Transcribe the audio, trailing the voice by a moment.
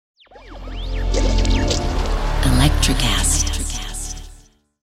electricast.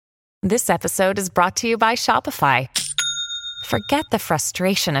 This episode is brought to you by Shopify. Forget the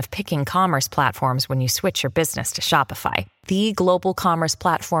frustration of picking commerce platforms when you switch your business to Shopify, the global commerce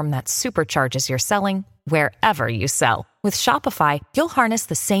platform that supercharges your selling wherever you sell. With Shopify, you'll harness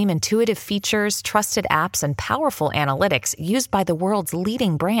the same intuitive features, trusted apps, and powerful analytics used by the world's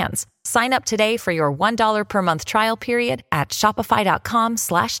leading brands. Sign up today for your $1 per month trial period at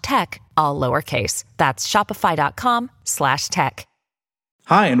shopify.com/tech, all lowercase. That's shopify.com/tech.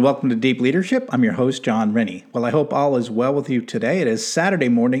 Hi, and welcome to Deep Leadership. I'm your host, John Rennie. Well, I hope all is well with you today. It is Saturday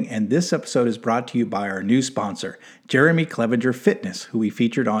morning, and this episode is brought to you by our new sponsor, Jeremy Clevenger Fitness, who we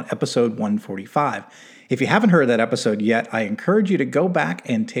featured on episode 145. If you haven't heard that episode yet, I encourage you to go back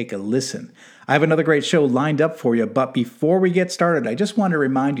and take a listen. I have another great show lined up for you, but before we get started, I just want to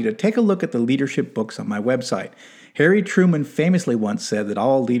remind you to take a look at the leadership books on my website. Harry Truman famously once said that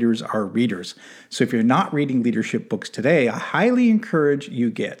all leaders are readers. So if you're not reading leadership books today, I highly encourage you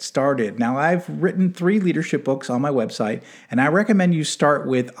get started. Now, I've written 3 leadership books on my website, and I recommend you start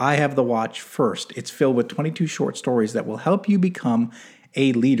with I Have the Watch first. It's filled with 22 short stories that will help you become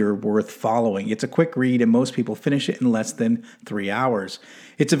a leader worth following. It's a quick read, and most people finish it in less than 3 hours.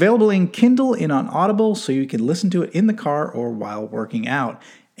 It's available in Kindle and on Audible, so you can listen to it in the car or while working out.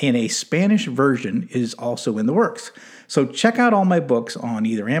 And a Spanish version is also in the works. So check out all my books on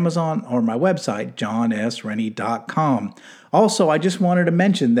either Amazon or my website, johnsrennie.com. Also, I just wanted to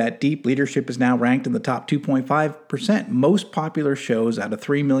mention that Deep Leadership is now ranked in the top 2.5% most popular shows out of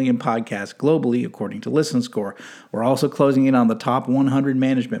 3 million podcasts globally, according to ListenScore. We're also closing in on the top 100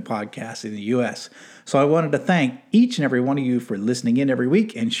 management podcasts in the U.S. So I wanted to thank each and every one of you for listening in every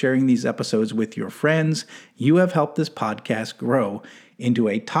week and sharing these episodes with your friends. You have helped this podcast grow into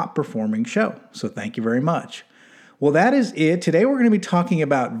a top-performing show. So thank you very much. Well, that is it. Today we're going to be talking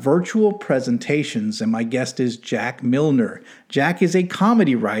about virtual presentations, and my guest is Jack Milner. Jack is a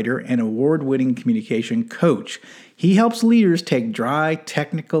comedy writer and award-winning communication coach. He helps leaders take dry,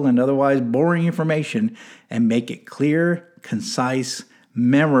 technical, and otherwise boring information and make it clear, concise,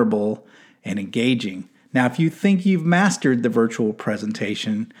 memorable, and engaging. Now, if you think you've mastered the virtual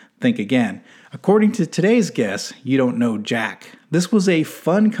presentation, think again. According to today's guest, you don't know Jack. This was a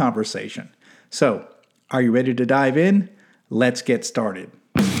fun conversation. So, are you ready to dive in? Let's get started.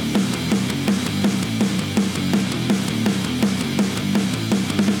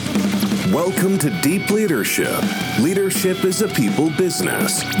 Welcome to Deep Leadership. Leadership is a people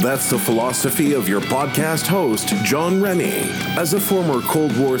business. That's the philosophy of your podcast host, John Rennie. As a former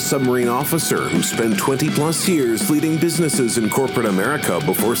Cold War submarine officer who spent 20-plus years leading businesses in corporate America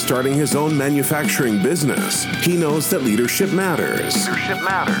before starting his own manufacturing business, he knows that leadership matters.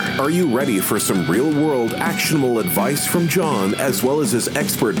 Are you ready for some real-world, actionable advice from John as well as his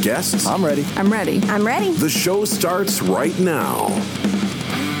expert guests? I'm ready. The show starts right now.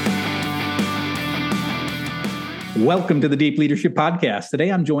 Welcome to the Deep Leadership Podcast. Today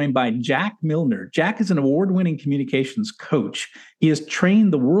I'm joined by Jack Milner. Jack is an award-winning communications coach. He has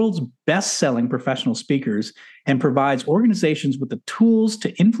trained the world's best-selling professional speakers and provides organizations with the tools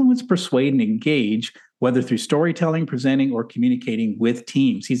to influence, persuade, and engage, whether through storytelling, presenting, or communicating with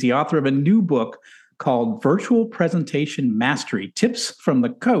teams. He's the author of a new book called Virtual Presentation Mastery: Tips from the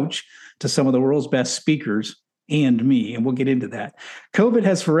Coach to Some of the World's Best Speakers and Me, and we'll get into that. COVID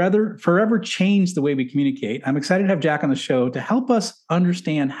has forever changed the way we communicate. I'm excited to have Jack on the show to help us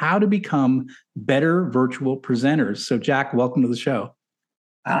understand how to become better virtual presenters. So Jack, welcome to the show.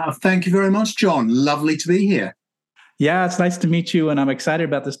 Thank you very much, John. Lovely to be here. Yeah, it's nice to meet you, and I'm excited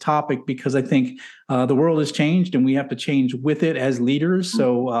about this topic because I think the world has changed and we have to change with it as leaders.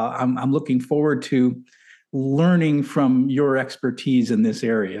 So I'm looking forward to learning from your expertise in this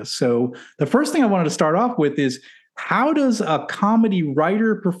area. So the first thing I wanted to start off with is, how does a comedy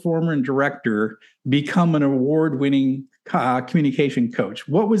writer, performer, and director become an award-winning communication coach?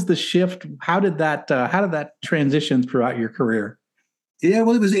 What was the shift? How did that transition throughout your career? Yeah,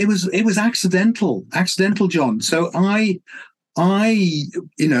 well, it was accidental, John. So I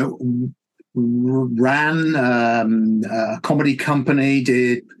ran a comedy company,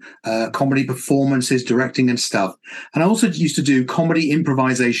 did comedy performances, directing and stuff. And I also used to do comedy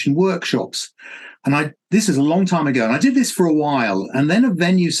improvisation workshops. And this is a long time ago, and I did this for a while. And then a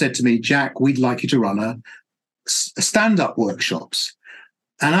venue said to me, Jack, we'd like you to run a stand-up workshops.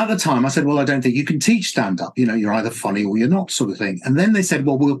 And at the time I said, well, I don't think you can teach stand-up. You're either funny or you're not, sort of thing. And then they said,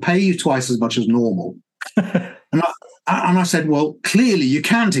 well, we'll pay you twice as much as normal. And I said, well, clearly you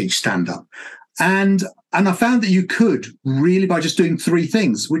can teach stand-up. And I found that you could really by just doing 3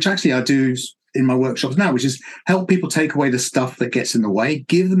 things, which actually I do in my workshops now, which is help people take away the stuff that gets in the way,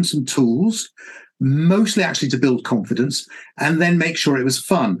 give them some tools, mostly actually to build confidence and then make sure it was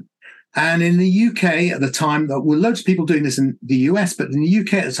fun. And in the UK at the time, there were loads of people doing this in the US, but in the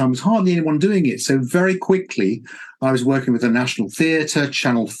UK at the time, there was hardly anyone doing it. So very quickly, I was working with the National Theatre,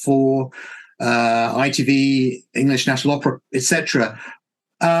 Channel 4, ITV, English National Opera, etc.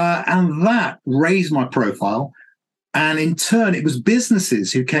 And that raised my profile. And in turn, it was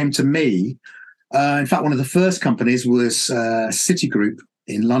businesses who came to me. In fact, one of the first companies was Citigroup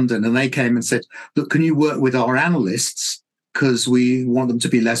in London, and they came and said, look, can you work with our analysts? Because we want them to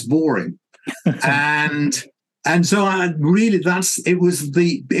be less boring. and so it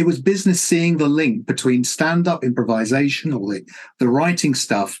was business seeing the link between stand-up improvisation or the writing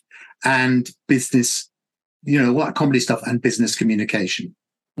stuff and business, like comedy stuff and business communication.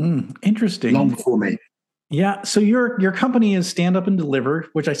 Interesting. Long for me. Yeah. So your company is Stand Up and Deliver,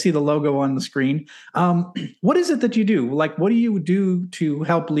 which I see the logo on the screen. What is it that you do? Like, what do you do to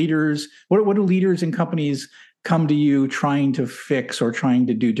help leaders? What do leaders and companies come to you trying to fix or trying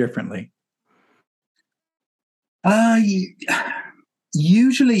to do differently?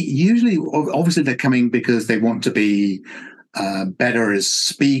 Usually, obviously, they're coming because they want to be better as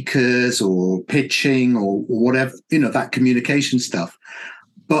speakers or pitching or whatever, that communication stuff.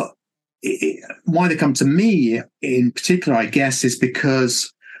 But why they come to me in particular, I guess, is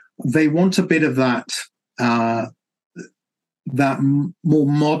because they want a bit of that more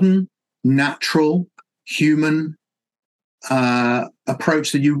modern, natural, human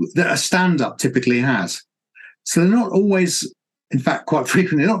approach that a stand-up typically has. So they're not always, in fact, quite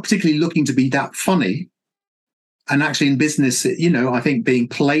frequently, they're not particularly looking to be that funny. And actually in business, I think being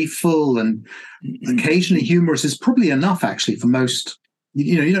playful and occasionally humorous is probably enough, actually, for most.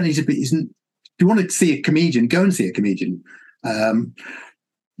 You don't need to be, if you want to see a comedian, go and see a comedian.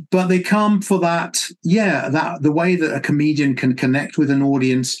 But they come for that the way that a comedian can connect with an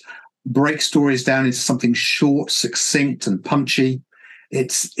audience, break stories down into something short, succinct, and punchy.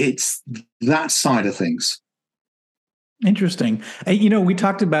 It's that side of things. Interesting. We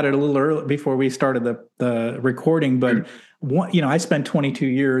talked about it a little early before we started the recording, but I spent 22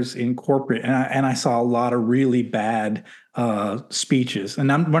 years in corporate, and I saw a lot of really bad speeches.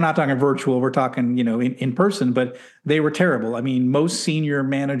 And we're not talking virtual; we're talking in person. But they were terrible. I mean, most senior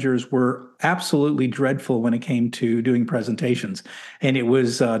managers were absolutely dreadful when it came to doing presentations, and it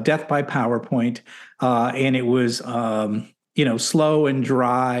was death by PowerPoint, and it was slow and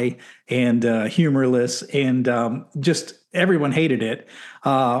dry and humorless, and just everyone hated it.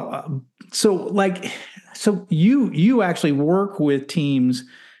 So you actually work with teams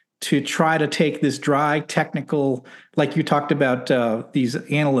to try to take this dry technical, like you talked about these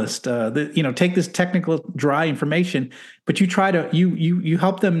analysts, take this technical dry information, but you try to you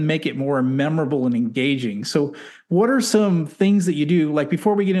help them make it more memorable and engaging. So what are some things that you do? Like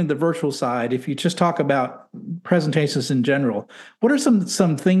before we get into the virtual side, if you just talk about presentations in general, what are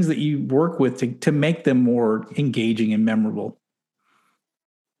some things that you work with to make them more engaging and memorable?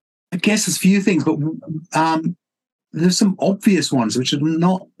 I guess there's a few things, but there's some obvious ones which are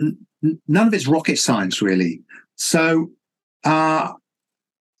none of it's rocket science, really. So quite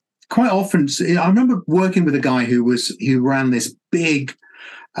often, I remember working with a guy who ran this big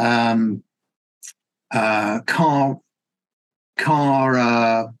car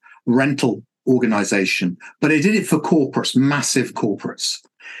rental organization, but he did it for corporates, massive corporates.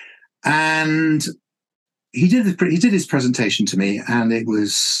 And he did his presentation to me, and it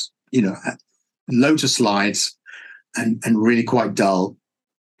was loads of slides and really quite dull,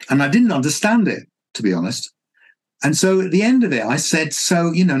 and I didn't understand it, to be honest. And so at the end of it, I said,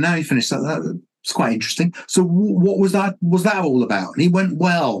 "So now you finished that. It's quite interesting. So what was that? Was that all about?" And he went,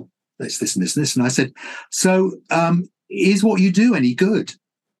 "Well, it's this and this and this." And I said, "So is what you do any good?"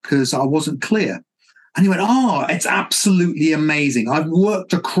 Because I wasn't clear. And he went, "Oh, it's absolutely amazing. I've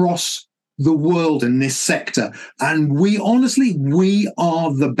worked across the world in this sector, and we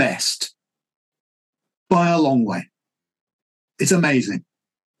are the best by a long way. It's amazing."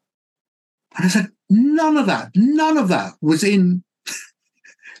 And I said, none of that was in,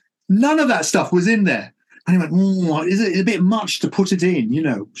 none of that stuff was in there. And he went, "Is it a bit much to put it in?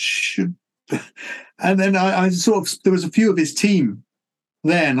 And then I there was a few of his team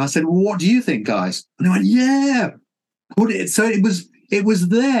there, and I said, "Well, what do you think, guys?" And they went, "Yeah, put it." So it was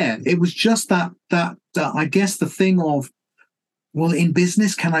there. It was just that I guess the thing of, well, in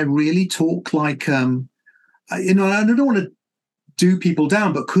business, can I really talk like, I don't want to do people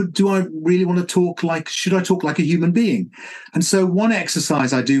down, but do I really want to talk like, should I talk like a human being? And so one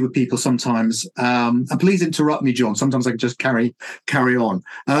exercise I do with people sometimes, and please interrupt me, John, sometimes I can just carry on.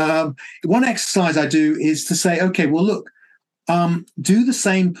 One exercise I do is to say, okay, well, look, do the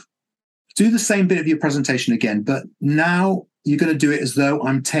same do the same bit of your presentation again, but now you're going to do it as though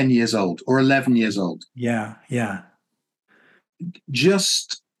I'm 10 years old or 11 years old. Yeah.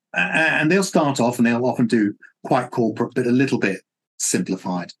 And they'll start off and they'll often do quite corporate, but a little bit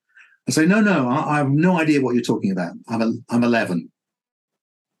simplified. I say, no, I have no idea what you're talking about. I'm 11,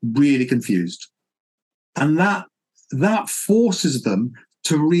 really confused. And that forces them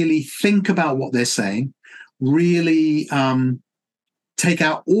to really think about what they're saying, really take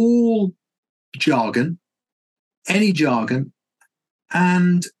out all jargon, any jargon,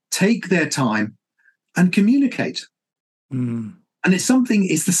 and take their time and communicate. Mm. And it's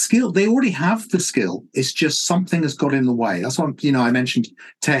the skill. They already have the skill. It's just something has got in the way. That's why, I mentioned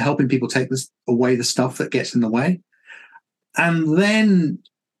helping people take away the stuff that gets in the way. And then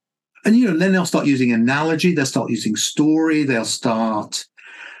they'll start using analogy. They'll start using story. They'll start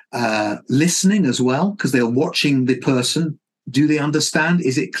listening as well, because they're watching the person. Do they understand?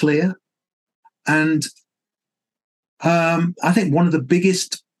 Is it clear? And I think one of the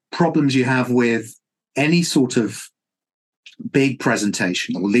biggest problems you have with any sort of big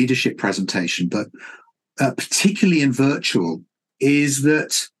presentation or leadership presentation, but particularly in virtual, is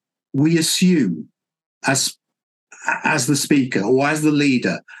that we assume as the speaker or as the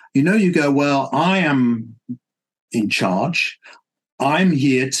leader, you go, well, I am in charge. I'm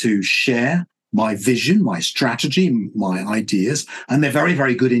here to share my vision, my strategy, my ideas, and they're very,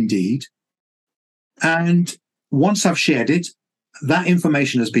 very good indeed. And once I've shared it, that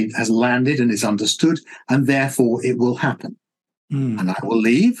information has landed and is understood, and therefore it will happen. And I will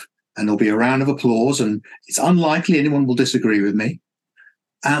leave, and there'll be a round of applause, and it's unlikely anyone will disagree with me,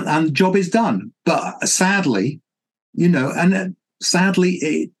 and the job is done. But sadly, you've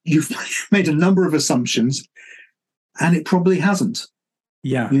made a number of assumptions, and it probably hasn't.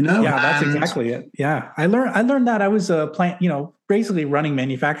 Yeah, that's exactly it. Yeah, I learned that. I was a plant, basically running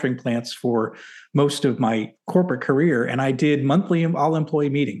manufacturing plants for most of my corporate career, and I did monthly all-employee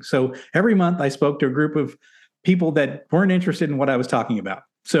meetings. So every month, I spoke to a group of people that weren't interested in what I was talking about.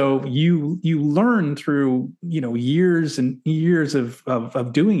 So you learn through years and years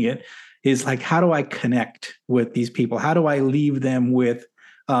of doing it, is like, how do I connect with these people? How do I leave them with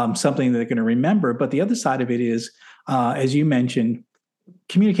something that they're going to remember? But the other side of it is, as you mentioned,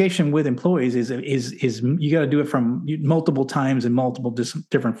 communication with employees is you got to do it from multiple times in multiple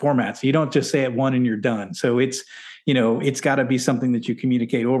different formats. You don't just say it one and you're done. So it's got to be something that you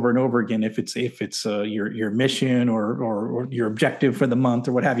communicate over and over again. If it's your mission or your objective for the month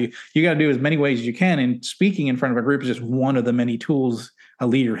or what have you, you got to do as many ways as you can. And speaking in front of a group is just one of the many tools a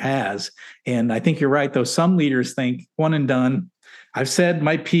leader has. And I think you're right, though. Some leaders think one and done. I've said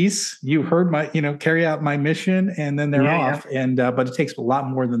my piece. You heard my, carry out my mission, and then they're off. Yeah. And but it takes a lot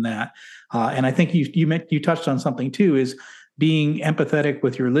more than that. And I think you touched on something too, is being empathetic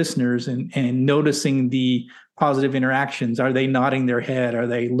with your listeners and noticing the positive interactions. Are they nodding their head? Are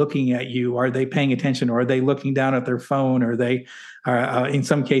they looking at you? Are they paying attention? Or are they looking down at their phone? Are they, in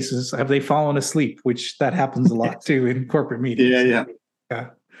some cases, have they fallen asleep? Which that happens a lot too in corporate meetings. Yeah.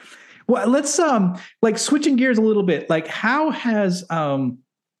 Well, let's switching gears a little bit. Like, how has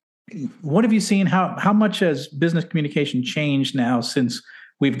what have you seen? How much has business communication changed now since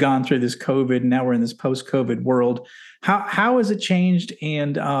we've gone through this COVID, and now we're in this post-COVID world? How has it changed,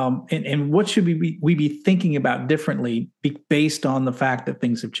 and what should we be thinking about differently based on the fact that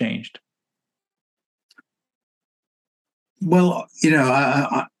things have changed? Well,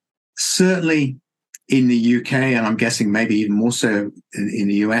 certainly in the UK, and I'm guessing maybe even more so in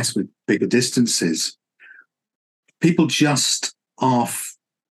the US with bigger distances, people just are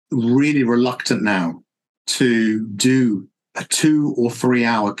really reluctant now to do a 2 or 3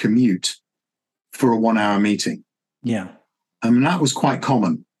 hour commute for a 1 hour meeting. Yeah. That was quite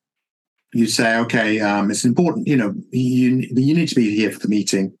common. You say, okay, it's important, you need to be here for the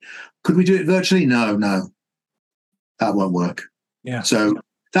meeting. Could we do it virtually? No, that won't work. Yeah. So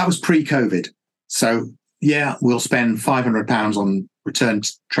that was pre-COVID. So yeah, we'll spend £500 on return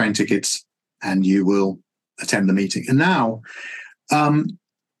train tickets and you will attend the meeting. And now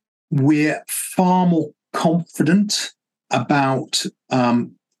we're far more confident about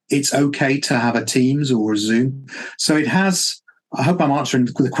it's okay to have a Teams or a Zoom. So it has, I hope I'm answering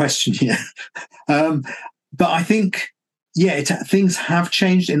the question here. But I think, things have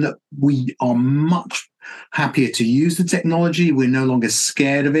changed in that we are much happier to use the technology. We're no longer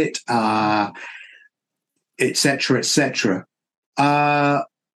scared of it, et cetera, et cetera. But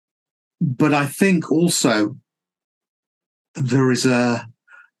I think also there is at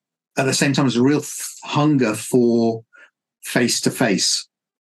the same time, there's a real hunger for face-to-face.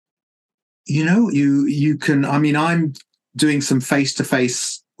 You can, I'm doing some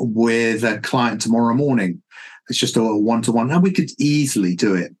face-to-face with a client tomorrow morning. It's just a one-to-one. And we could easily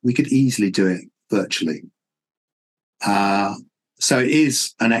do it. We could easily do it virtually. So it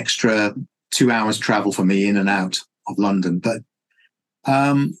is an extra 2 hours travel for me in and out of London. But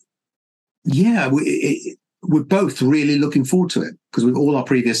we're both really looking forward to it because all our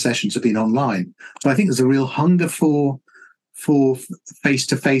previous sessions have been online. So I think there's a real hunger for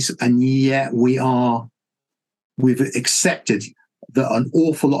face-to-face, and yet we've accepted that an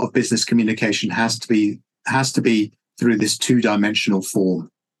awful lot of business communication has to be through this two-dimensional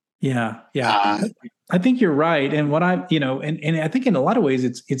form. Yeah. I think you're right. And what and I think in a lot of ways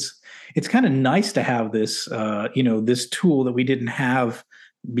it's kind of nice to have this, this tool that we didn't have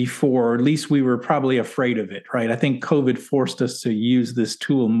before, or at least we were probably afraid of it, right? I think COVID forced us to use this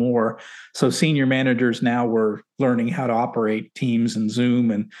tool more. So senior managers now were learning how to operate Teams and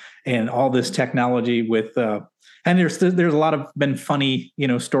Zoom and all this technology with, and there's a lot of been funny,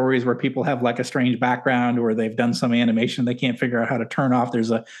 stories where people have like a strange background or they've done some animation they can't figure out how to turn off. There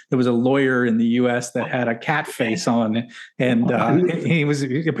was a lawyer in the U.S. that had a cat face on, and he was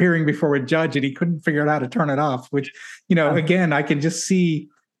appearing before a judge, and he couldn't figure out how to turn it off. Which, again, I can just see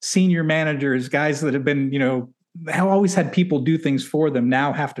senior managers, guys that have been, have always had people do things for them,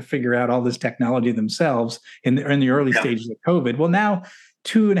 now have to figure out all this technology themselves in the early stages of COVID. Well, now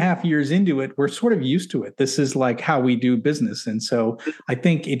 2.5 years into it, we're sort of used to it. This is like how we do business. And so I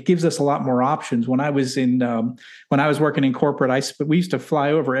think it gives us a lot more options. When I was working in corporate, we used to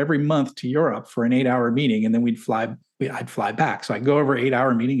fly over every month to Europe for an 8-hour meeting, and then I'd fly back. So I'd go over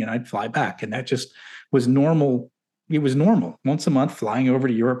 8-hour meeting and I'd fly back. And that just was normal. It was normal once a month flying over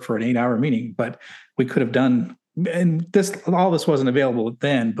to Europe for an 8-hour meeting, but we could have done, and all this wasn't available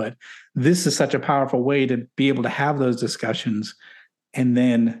then, but this is such a powerful way to be able to have those discussions. And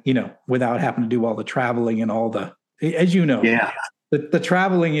then, without having to do all the traveling and all the, as the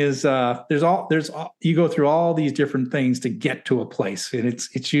traveling is, you go through all these different things to get to a place, and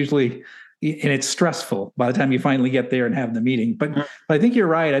it's usually, and it's stressful by the time you finally get there and have the meeting. But I think you're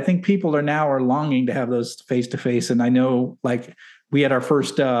right. I think people are longing to have those face-to-face. And I know, like, we had our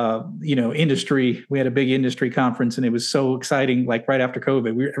first, industry. We had a big industry conference, and it was so exciting. Like right after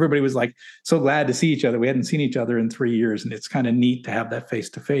COVID, everybody was like so glad to see each other. We hadn't seen each other in 3 years, and it's kind of neat to have that face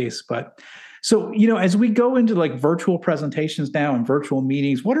to face. But so, as we go into like virtual presentations now and virtual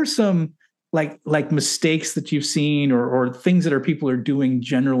meetings, what are some like mistakes that you've seen, or things that people are doing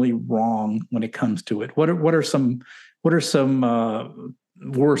generally wrong when it comes to it? What are some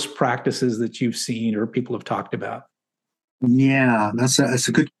worst practices that you've seen or people have talked about? Yeah, that's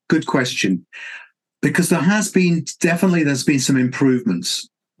a good question, because there's been some improvements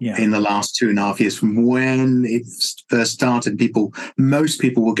in the last 2.5 years from when it first started. Most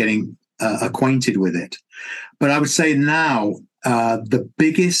people were getting acquainted with it, but I would say now the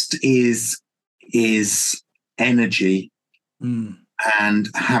biggest is energy and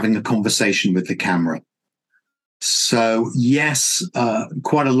having a conversation with the camera. So yes,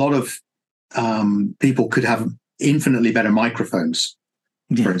 quite a lot of people could have infinitely better microphones,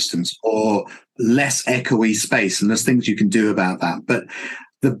 for instance, or less echoey space. And there's things you can do about that. But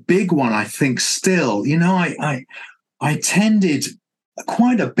the big one, I think still, I attended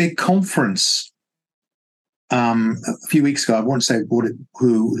quite a big conference a few weeks ago. I won't say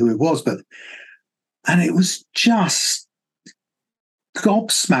who it was, and it was just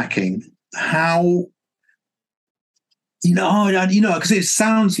gobsmacking how, because it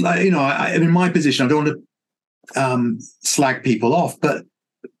sounds like, I'm in my position, I don't want to slag people off, but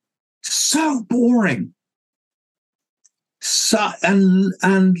so boring,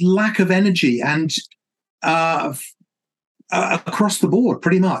 and lack of energy, and across the board,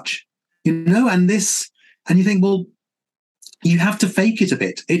 pretty much, and you think, well, you have to fake it a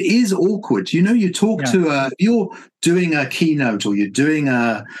bit. It is awkward, you talk to you're doing a keynote or you're doing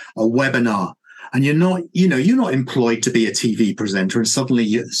a webinar, and you're not employed to be a TV presenter, and suddenly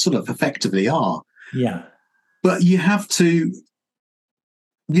you sort of effectively are. Yeah. But you have to,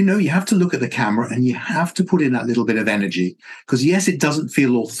 you have to look at the camera, and you have to put in that little bit of energy, because yes, it doesn't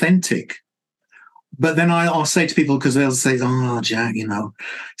feel authentic. But then I'll say to people, because they'll say, "Oh, Jack,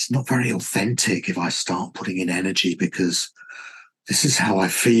 it's not very authentic if I start putting in energy, because this is how I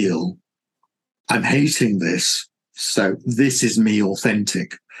feel. I'm hating this. So this is me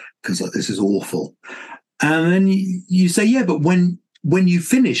authentic, because this is awful." And then you say, yeah, but when you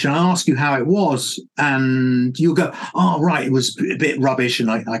finish and I ask you how it was, and you'll go, "Oh, right, it was a bit rubbish,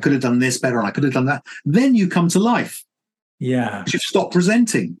 and I could have done this better, and I could have done that." Then you come to life. Yeah. You've stopped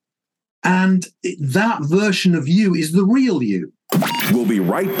presenting. And that version of you is the real you. We'll be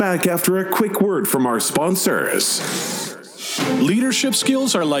right back after a quick word from our sponsors. Leadership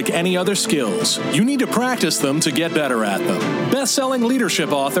skills are like any other skills. You need to practice them to get better at them. Best-selling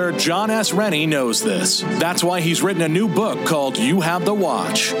leadership author John S. Rennie knows this. That's why he's written a new book called You Have the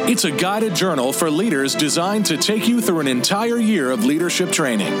Watch. It's a guided journal for leaders designed to take you through an entire year of leadership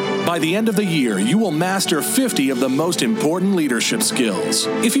training. By the end of the year, you will master 50 of the most important leadership skills.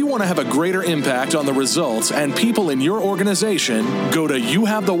 If you want to have a greater impact on the results and people in your organization, go to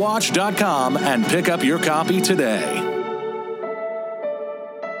youhavethewatch.com and pick up your copy today.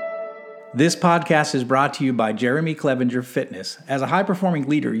 This podcast is brought to you by Jeremy Clevenger Fitness. As a high-performing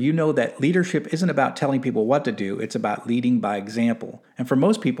leader, you know that leadership isn't about telling people what to do, it's about leading by example. And for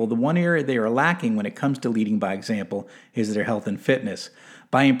most people, the one area they are lacking when it comes to leading by example is their health and fitness.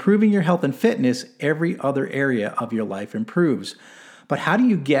 By improving your health and fitness, every other area of your life improves. But how do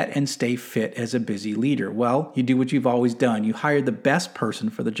you get and stay fit as a busy leader? Well, you do what you've always done. You hire the best person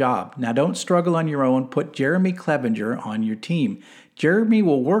for the job. Now, don't struggle on your own. Put Jeremy Clevenger on your team. Jeremy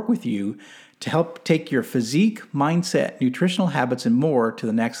will work with you to help take your physique, mindset, nutritional habits, and more to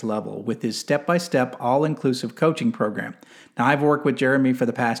the next level with his step-by-step, all-inclusive coaching program. Now, I've worked with Jeremy for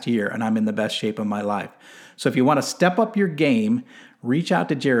the past year, and I'm in the best shape of my life. So if you want to step up your game, reach out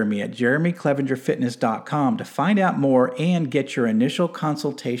to Jeremy at jeremyclevengerfitness.com to find out more and get your initial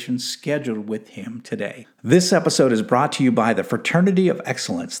consultation scheduled with him today. This episode is brought to you by the Fraternity of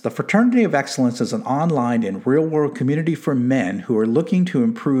Excellence. The Fraternity of Excellence is an online and real-world community for men who are looking to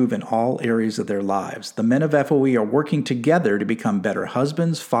improve in all areas of their lives. The men of FOE are working together to become better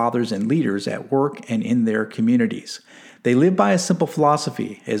husbands, fathers, and leaders at work and in their communities. They live by a simple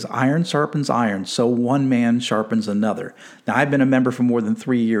philosophy: as iron sharpens iron, so one man sharpens another. Now, I've been a member for more than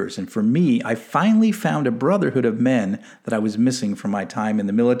 3 years, and for me, I finally found a brotherhood of men that I was missing from my time in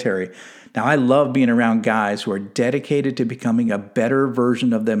the military. Now, I love being around guys who are dedicated to becoming a better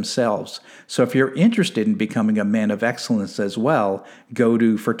version of themselves. So if you're interested in becoming a man of excellence as well, go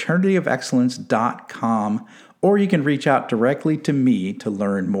to fraternityofexcellence.com, or you can reach out directly to me to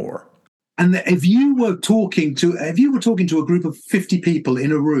learn more. And if you were talking to a group of 50 people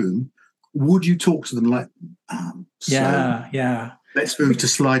in a room, would you talk to them like, Yeah. Let's move to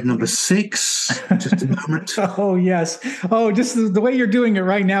slide number 6. Just a moment. Oh, yes. Oh, just the way you're doing it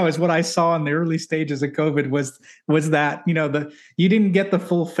right now is what I saw in the early stages of COVID was that, you didn't get the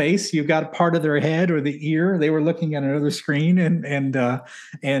full face. You got part of their head or the ear. They were looking at another screen and I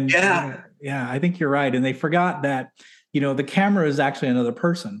think you're right. And they forgot that, the camera is actually another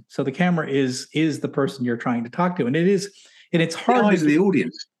person. So the camera is the person you're trying to talk to. And it's hard. The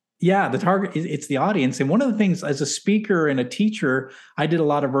audience. Yeah, the target it's the audience. And one of the things as a speaker and a teacher, I did a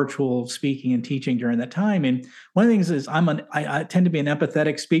lot of virtual speaking and teaching during that time. And one of the things is I tend to be an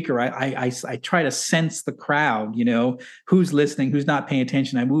empathetic speaker. I try to sense the crowd, who's listening, who's not paying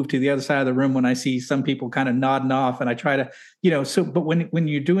attention. I move to the other side of the room when I see some people kind of nodding off, and I try to, but when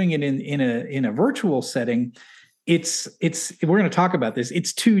you're doing it in a virtual setting, it's we're going to talk about this.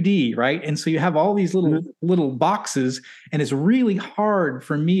 It's 2D, right? And so you have all these little boxes, and it's really hard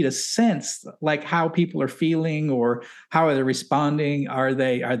for me to sense like how people are feeling or how are they responding. Are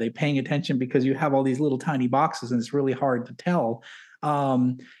they paying attention? Because you have all these little tiny boxes, and it's really hard to tell.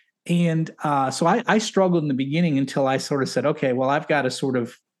 So I struggled in the beginning until I sort of said, okay, well, I've got to sort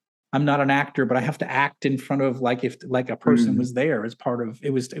of, I'm not an actor, but I have to act in front of like a person was there as part of it.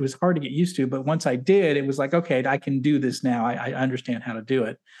 Was hard to get used to, but once I did, it was like, okay, I can do this now. I understand how to do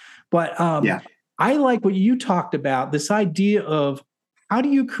it. But I like what you talked about, this idea of how do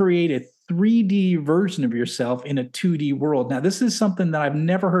you create a 3D version of yourself in a 2D world? Now, this is something that I've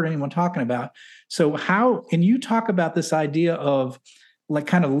never heard anyone talking about. So how can you talk about this idea of like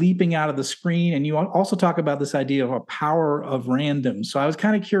kind of leaping out of the screen? And you also talk about this idea of a power of random. So I was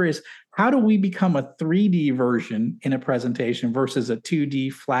kind of curious, how do we become a 3D version in a presentation versus a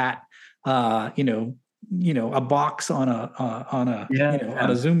 2D flat, a box on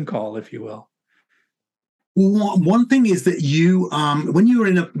a Zoom call, if you will? One thing is that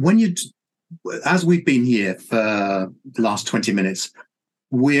as we've been here for the last 20 minutes,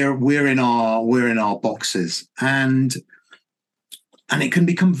 we're in our boxes, and it can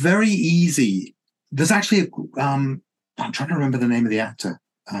become very easy. There's actually I'm trying to remember the name of the actor.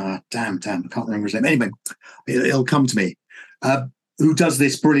 Damn, I can't remember his name. Anyway, it'll come to me. Who does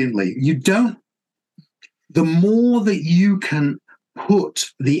this brilliantly? The more that you can put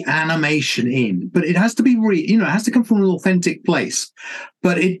the animation in, but it has to be it has to come from an authentic place.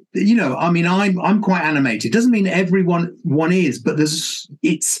 But I'm quite animated. It doesn't mean everyone is, but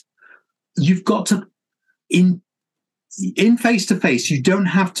you've got to in face to face, you don't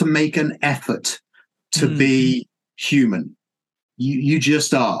have to make an effort to be human. You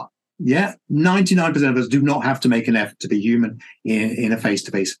just are. Yeah, 99% of us do not have to make an effort to be human in a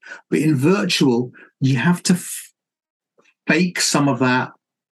face-to-face. But in virtual, you have to fake some of that.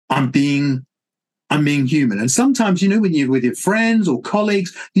 I'm being human. And sometimes, when you're with your friends or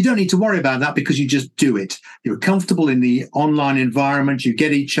colleagues, you don't need to worry about that because you just do it. You're comfortable in the online environment. You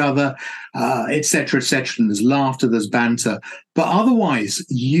get each other, et cetera, et cetera. And there's laughter, there's banter. But otherwise,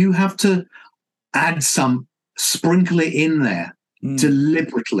 you have to sprinkle it in there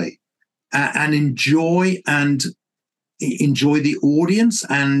deliberately and enjoy the audience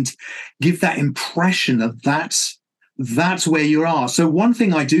and give that impression of that's where you are. So one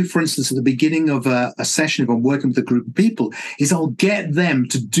thing I do, for instance, at the beginning of a session, if I'm working with a group of people, is I'll get them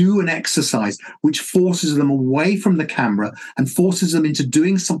to do an exercise which forces them away from the camera and forces them into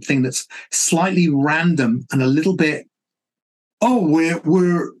doing something that's slightly random and a little bit,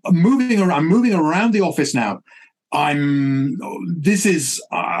 we're moving around. I'm moving around the office now. I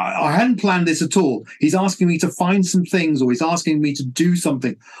hadn't planned this at all. He's asking me to find some things, or he's asking me to do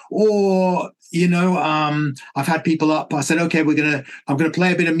something, or I've had people up. I said, okay, I'm going to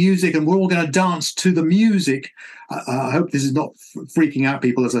play a bit of music and we're all going to dance to the music. I hope this is not freaking out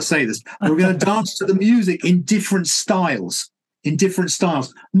people as I say this. We're going to dance to the music in different styles,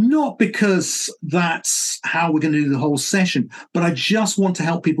 not because that's how we're going to do the whole session, but I just want to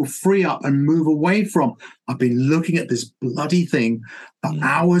help people free up and move away from, I've been looking at this bloody thing for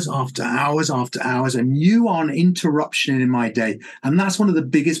hours after hours after hours, and you are an interruption in my day. And that's one of the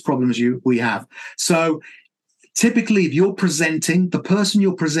biggest problems we have. So typically, if you're presenting, the person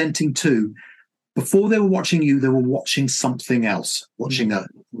you're presenting to, before they were watching you, they were watching something else, watching a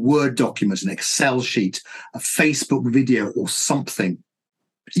Word document, an Excel sheet, a Facebook video or something,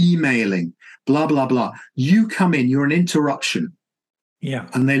 emailing, blah, blah, blah. You come in, you're an interruption. Yeah.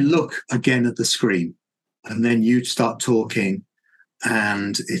 And they look again at the screen. And then you start talking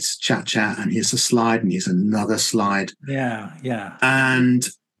and it's chat, and here's a slide and here's another slide. Yeah, yeah. And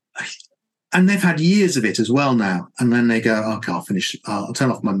they've had years of it as well now. And then they go, okay, I'll finish. I'll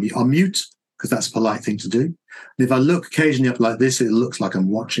turn off I'll mute, because that's a polite thing to do. And if I look occasionally up like this, it looks like I'm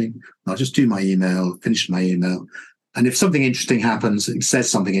watching. I'll just do my email, finish my email. And if something interesting happens, it says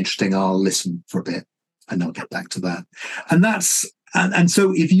something interesting, I'll listen for a bit and I'll get back to that. And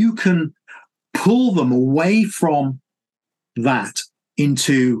so if you can pull them away from that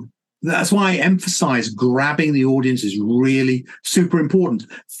that's why I emphasize grabbing the audience is really super important.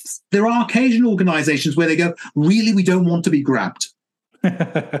 There are occasional organizations where they go, really, we don't want to be grabbed.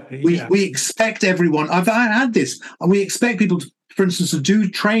 Yeah. We expect everyone. I had this. We expect people, for instance, to do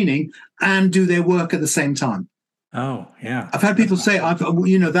training and do their work at the same time. Oh, yeah. I've had people say,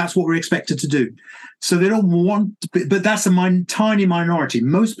 that's what we're expected to do. So they don't want to be, but that's a tiny minority.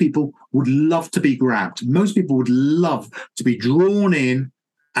 Most people would love to be grabbed. Most people would love to be drawn in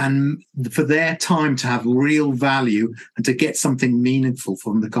and for their time to have real value and to get something meaningful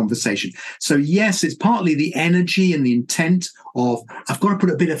from the conversation. So yes, it's partly the energy and the intent of, I've got to put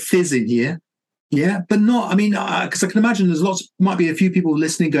a bit of fizz in here. Yeah, but not, because I can imagine might be a few people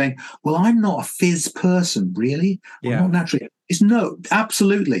listening going, well, I'm not a fizz person, really. Yeah. I'm not naturally. No,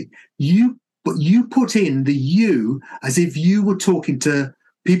 absolutely. But you put in the you as if you were talking to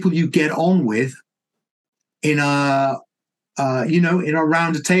people you get on with in around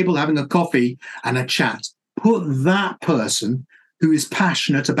a table, having a coffee and a chat. Put that person who is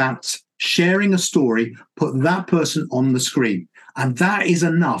passionate about sharing a story, put that person on the screen. And that is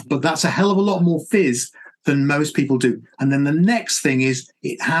enough, but that's a hell of a lot more fizz than most people do. And then the next thing is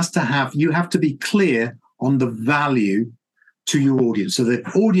you have to be clear on the value to your audience. So the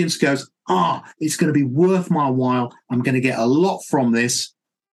audience goes, it's going to be worth my while. I'm going to get a lot from this.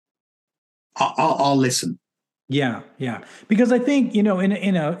 I'll listen. Yeah, yeah. Because I think, in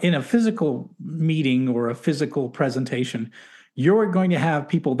a physical meeting or a physical presentation, you're going to have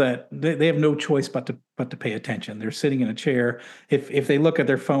people that they have no choice but to pay attention. They're sitting in a chair. If they look at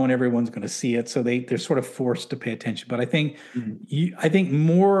their phone, everyone's going to see it. So they're sort of forced to pay attention. But I think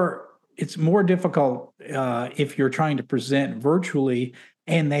it's more difficult if you're trying to present virtually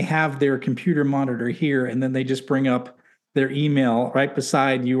and they have their computer monitor here and then they just bring up their email right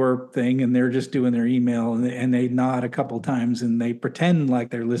beside your thing and they're just doing their email and they nod a couple of times and they pretend like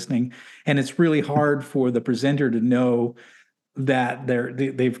they're listening. And it's really hard for the presenter to know that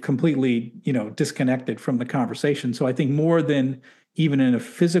they've completely, disconnected from the conversation. So I think more than even in a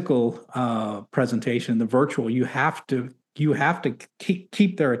physical presentation, the virtual, you have to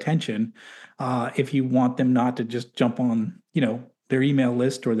keep their attention if you want them not to just jump on, their email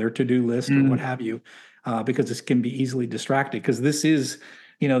list or their to-do list or what have you, because this can be easily distracted. Because this is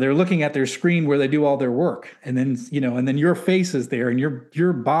they're looking at their screen where they do all their work, and then your face is there, and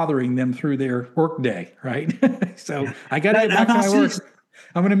you're bothering them through their work day, right? So I got to get back to my work.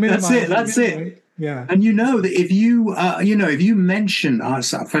 I'm going to minimize. That's it. Right? Yeah. And that if you mention,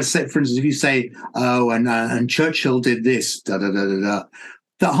 for instance, if you say, and Churchill did this, that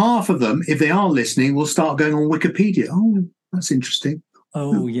half of them, if they are listening, will start going on Wikipedia. Oh, that's interesting.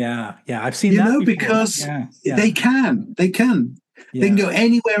 Oh, yeah. I've seen that before. Because they can. Yeah. They can go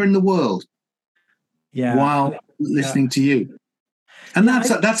anywhere in the world while listening to you. And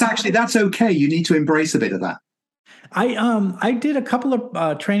that's okay. You need to embrace a bit of that. I did a couple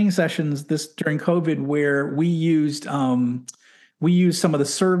of training sessions during COVID where we used some of the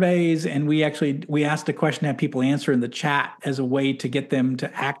surveys, and we asked a question, had people answer in the chat as a way to get them to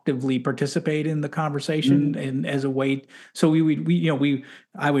actively participate in the conversation, and as a way. So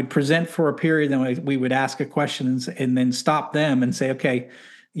I would present for a period, then we would ask a question and then stop them and say, okay,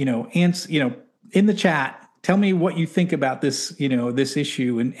 answer, in the chat, tell me what you think about this, this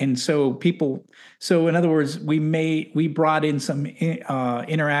issue. And so in other words, we brought in some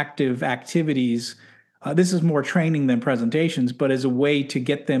interactive activities. This is more training than presentations, but as a way to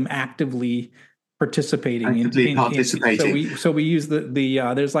get them actively participating. So we use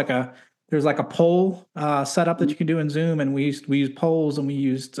there's like a poll setup that you can do in Zoom, and we used polls, and we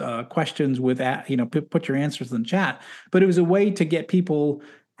used questions with put your answers in the chat. But it was a way to get people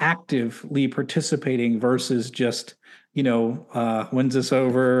actively participating versus just when's this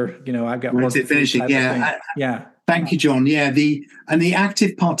over? I've got when's it finishing? Yeah. Thank you, John. Yeah, the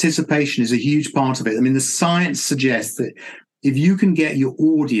active participation is a huge part of it. I mean, the science suggests that if you can get your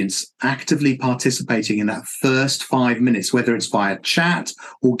audience actively participating in that first 5 minutes, whether it's via chat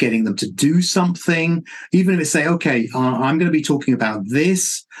or getting them to do something, even if it's say, okay, I'm going to be talking about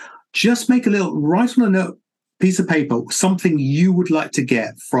this, just write on a piece of paper something you would like to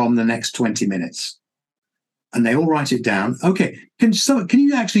get from the next 20 minutes. And they all write it down. Okay, can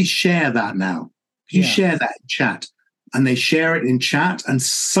you actually share that now? You share that in chat, and they share it in chat, and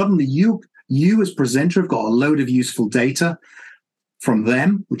suddenly you as presenter have got a load of useful data from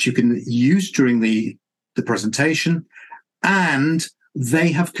them, which you can use during the presentation, and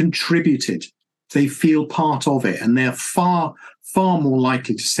they have contributed. They feel part of it, and they're far, far more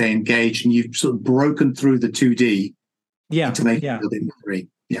likely to stay engaged, and you've sort of broken through the 2D to make it a little bit more 3D.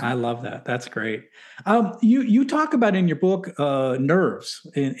 Yeah. I love that. That's great. You talk about in your book nerves,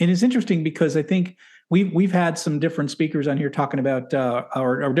 and it's interesting because I think we've had some different speakers on here talking about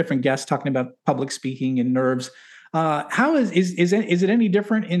or different guests talking about public speaking and nerves. How is it any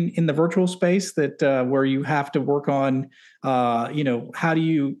different in the virtual space that where you have to work on how do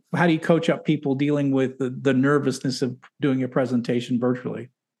you coach up people dealing with the nervousness of doing a presentation virtually?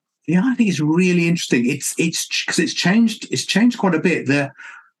 Yeah, I think it's really interesting. It's because it's changed quite a bit.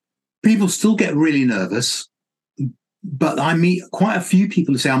 People still get really nervous, but I meet quite a few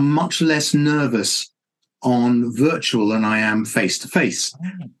people who say I'm much less nervous on virtual than I am face to face.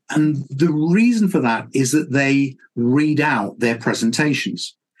 And the reason for that is that they read out their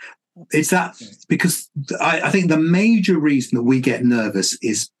presentations. It's that because I think the major reason that we get nervous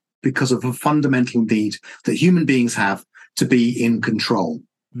is because of a fundamental need that human beings have to be in control.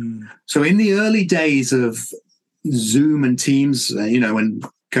 So in the early days of Zoom and Teams, when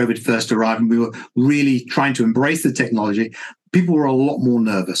COVID first arrived and we were really trying to embrace the technology, people were a lot more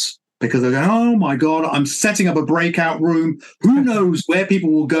nervous because they're going, oh my God, I'm setting up a breakout room. Who knows where people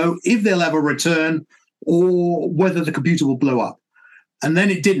will go, if they'll ever return, or whether the computer will blow up. And then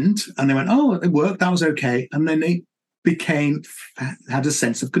it didn't. And they went, oh, it worked. That was okay. And then they had a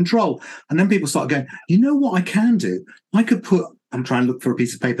sense of control. And then people started going, you know what I can do? I'm trying to look for a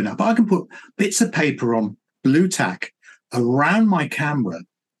piece of paper now, but I can put bits of paper on blue tack around my camera.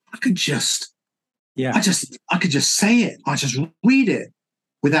 I could just say it. I just read it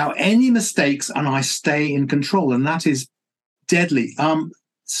without any mistakes, and I stay in control. And that is deadly.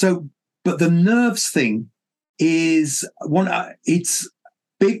 But the nerves thing is it's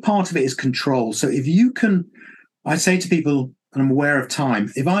big part of it is control. So if you can, I say to people, and I'm aware of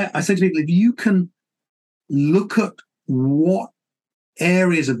time, I say to people, if you can look at what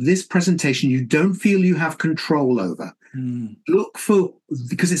areas of this presentation you don't feel you have control over, look for,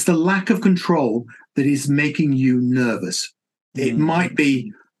 because it's the lack of control that is making you nervous. It might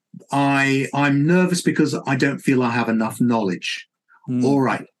be, I'm nervous because I don't feel I have enough knowledge. All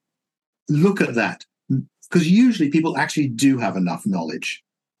right, look at that. Because usually people actually do have enough knowledge.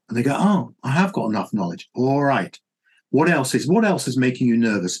 And they go, oh, I have got enough knowledge. All right. What else is making you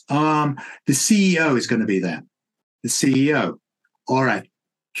nervous? The CEO is going to be there. The CEO. All right.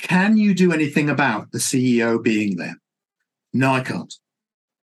 Can you do anything about the CEO being there? No, I can't.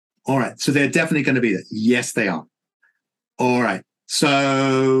 All right. So they're definitely going to be there. Yes, they are. All right.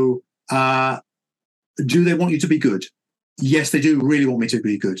 So do they want you to be good? Yes, they do really want me to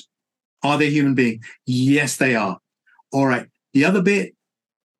be good. Are they a human being? Yes, they are. All right. The other bit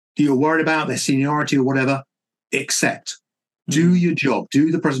you're worried about, their seniority or whatever, accept. Do your job,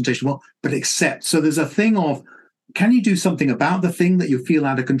 do the presentation well, but accept. So there's a thing of, can you do something about the thing that you feel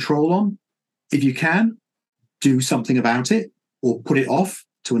out of control on? If you can, do something about it or put it off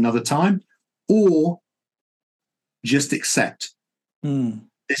to another time, or just accept.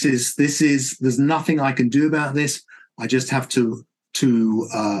 This is, there's nothing I can do about this. I just have to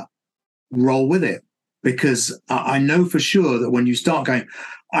roll with it, because I know for sure that when you start going,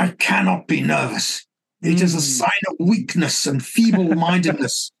 I cannot be nervous, it is a sign of weakness and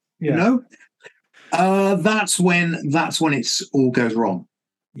feeble-mindedness. You know, that's when it's all goes wrong.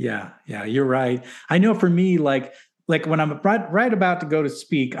 Yeah, you're right. I know for me, like when I'm right about to go to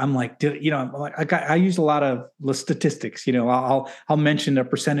speak, I'm like, I use a lot of statistics. I'll mention a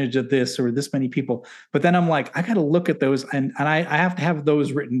percentage of this or this many people, but then I'm like, I got to look at those and I have to have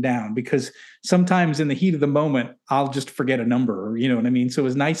those written down, because sometimes in the heat of the moment, I'll just forget a number, or you know what I mean. So it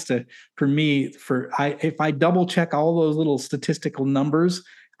was nice if I double check all those little statistical numbers,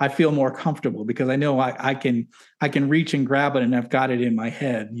 I feel more comfortable, because I know I can reach and grab it and I've got it in my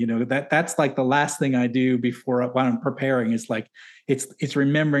head. That's like the last thing I do when I'm preparing is like, it's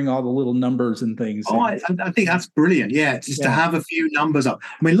remembering all the little numbers and things. Oh, I think that's brilliant. Yeah. Just to have a few numbers up.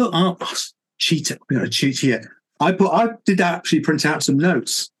 I mean, look, cheat here. I did actually print out some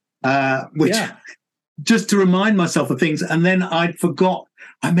notes, just to remind myself of things. And then I forgot.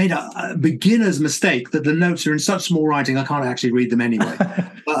 I made a beginner's mistake that the notes are in such small writing, I can't actually read them anyway.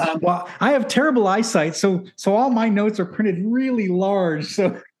 Well, I have terrible eyesight, so all my notes are printed really large.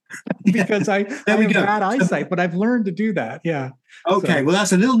 So because I have bad eyesight, but I've learned to do that. Yeah. Okay. Well,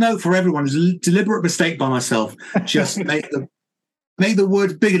 that's a little note for everyone. It's a deliberate mistake by myself. Just make the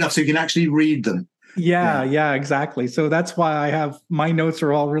words big enough so you can actually read them. Yeah, exactly. So that's why I have my notes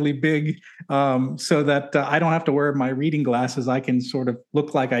are all really big, so that I don't have to wear my reading glasses. I can sort of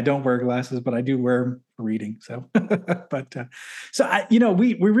look like I don't wear glasses, but I do wear them for reading. So, we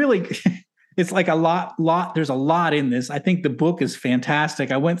really, it's like a lot. There's a lot in this. I think the book is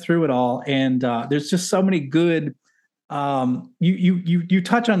fantastic. I went through it all, and there's just so many good. You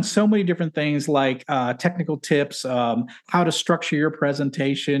touch on so many different things, like technical tips, how to structure your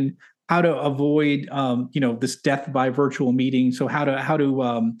presentation, how to avoid, this death by virtual meeting. So how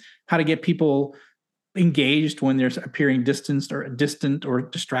to get people engaged when they're appearing distant or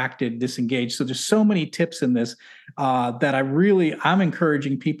distracted, disengaged. So there's so many tips in this that I'm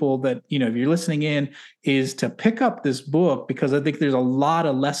encouraging people that, if you're listening in, is to pick up this book, because I think there's a lot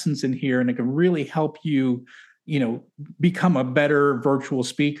of lessons in here, and it can really help you become a better virtual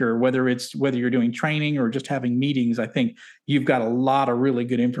speaker, whether you're doing training or just having meetings. I think you've got a lot of really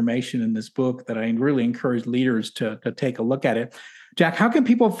good information in this book that I really encourage leaders to take a look at it. Jack, how can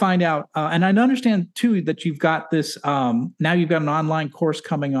people find out? And I understand too that you've got this, now you've got an online course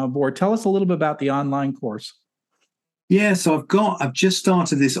coming on board. Tell us a little bit about the online course. Yeah, so I've just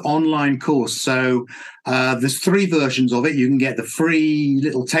started this online course. So there's 3 versions of it. You can get the free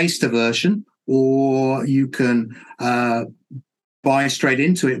little taster version, or you can buy straight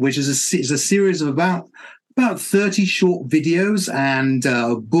into it, which is a series of about 30 short videos and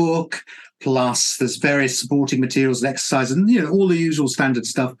a book, plus there's various supporting materials and exercises and all the usual standard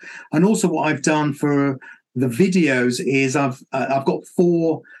stuff. And also what I've done for the videos is I've got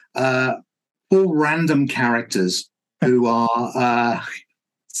 4 random characters who are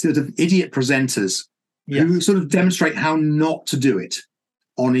sort of idiot presenters who sort of demonstrate how not to do it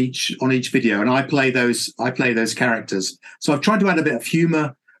on each video, and I play those characters. So I've tried to add a bit of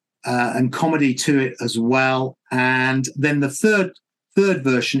humor and comedy to it as well. And then the third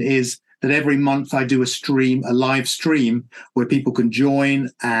version is that every month I do a live stream where people can join,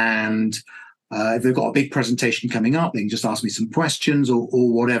 and if they've got a big presentation coming up, they can just ask me some questions or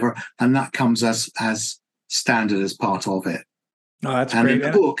whatever, and that comes as standard as part of it. Oh, that's and great.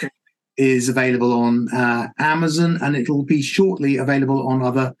 The book is available on Amazon, and it will be shortly available on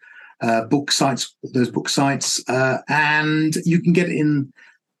other book sites, and you can get it in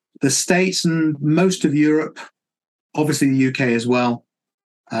the States and most of Europe, obviously the UK as well,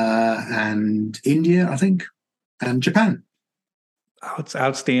 and India, I think, and Japan. Oh, it's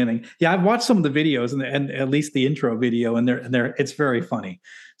outstanding. Yeah, I've watched some of the videos and at least the intro video, and it's very funny.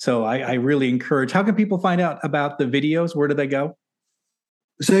 So I really encourage. How can people find out about the videos? Where do they go?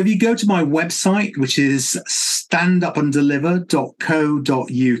 So if you go to my website, which is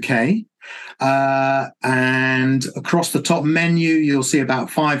standupandDeliver.co.uk, And across the top menu, you'll see about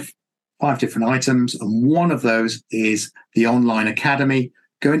five different items. And one of those is the Online Academy.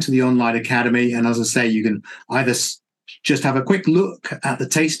 Go into the Online Academy. And as I say, you can either just have a quick look at the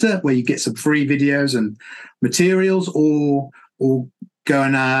taster where you get some free videos and materials, or go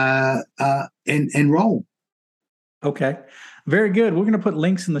and enroll. Okay. Very good. We're going to put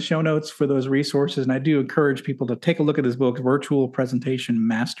links in the show notes for those resources. And I do encourage people to take a look at this book, Virtual Presentation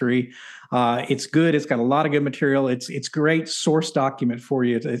Mastery. It's good. It's got a lot of good material. It's great source document for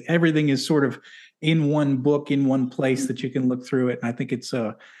you. Everything is sort of in one book, in one place that you can look through it. And I think it's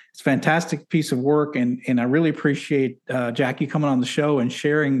a fantastic piece of work. And I really appreciate Jackie coming on the show and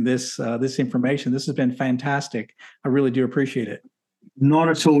sharing this information. This has been fantastic. I really do appreciate it. Not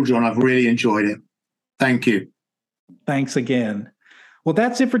at all, John. I've really enjoyed it. Thank you. Thanks again. Well,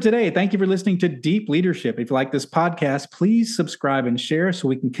 that's it for today. Thank you for listening to Deep Leadership. If you like this podcast, please subscribe and share so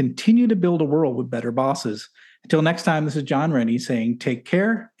we can continue to build a world with better bosses. Until next time, this is John Rennie saying take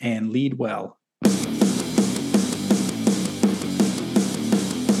care and lead well.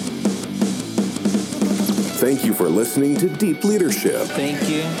 Thank you for listening to Deep Leadership. Thank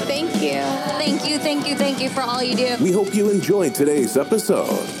you. Thank you. Thank you, thank you, thank you for all you do. We hope you enjoyed today's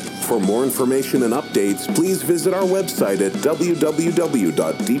episode. For more information and updates, please visit our website at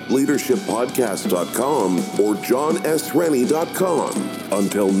www.deepleadershippodcast.com or johnsrennie.com.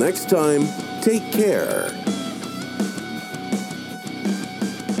 Until next time, take care.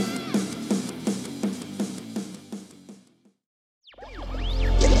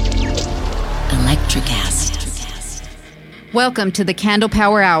 Electricast. Welcome to the Candle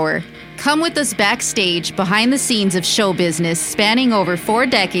Power Hour. Come with us backstage behind the scenes of show business spanning over 4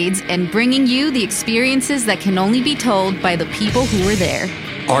 decades and bringing you the experiences that can only be told by the people who were there.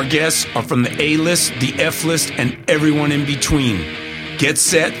 Our guests are from the A-list, the F-list, and everyone in between. Get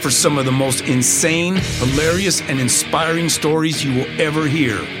set for some of the most insane, hilarious, and inspiring stories you will ever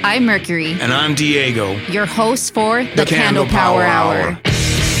hear. I'm Mercury. And I'm Diego. Your hosts for the Candle Power Hour.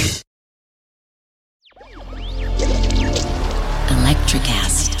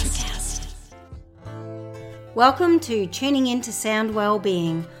 Electricast. Welcome to Tuning Into Sound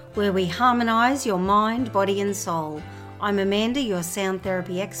Wellbeing, where we harmonise your mind, body and soul. I'm Amanda, your sound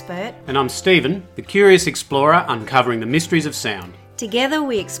therapy expert. And I'm Stephen, the curious explorer uncovering the mysteries of sound. Together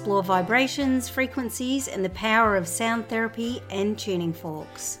we explore vibrations, frequencies and the power of sound therapy and tuning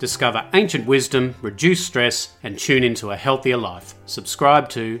forks. Discover ancient wisdom, reduce stress and tune into a healthier life. Subscribe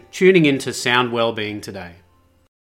to Tuning Into Sound Wellbeing today.